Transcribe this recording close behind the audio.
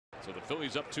So the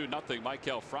Phillies up 2-0.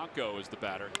 Maikel Franco is the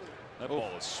batter. That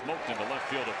ball is smoked into left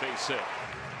field, a base hit.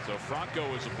 So Franco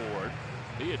is aboard.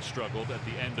 He had struggled at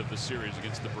the end of the series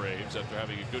against the Braves after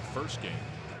having a good first game.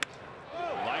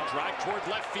 Line drive toward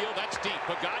left field. That's deep.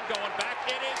 Pagan going back.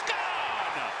 It is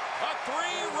gone. A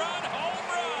 3-run home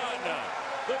run.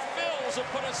 The Phils have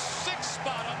put a 6th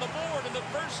spot on the board in the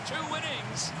first 2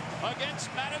 innings against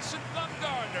Madison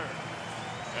Bumgarner.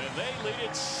 And they lead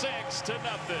it 6-0.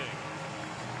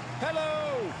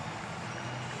 Hello.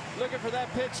 Looking for that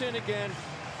pitch in again.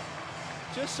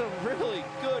 Just some really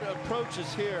good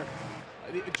approaches here.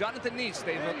 Jonathan Neese,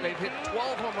 they've hit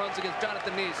 12 home runs against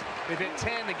Jonathan Neese. They've hit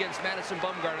 10 against Madison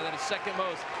Bumgarner. That is second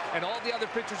most. And all the other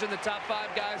pitchers in the top 5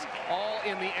 guys, all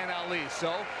in the NL East.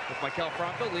 So with Maikel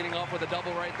Franco leading off with a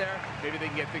double right there, maybe they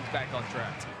can get things back on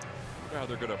track. Wonder how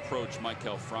they're going to approach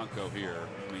Maikel Franco here.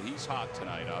 I mean, he's hot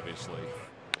tonight, obviously.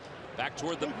 Back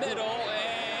toward the middle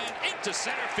and into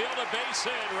center field, a base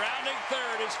hit. Rounding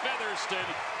third is Featherston.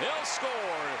 He'll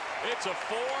score. It's a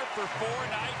 4-for-4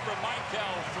 night for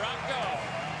Maikel Franco.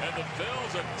 And the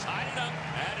Phils have tied it up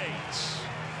at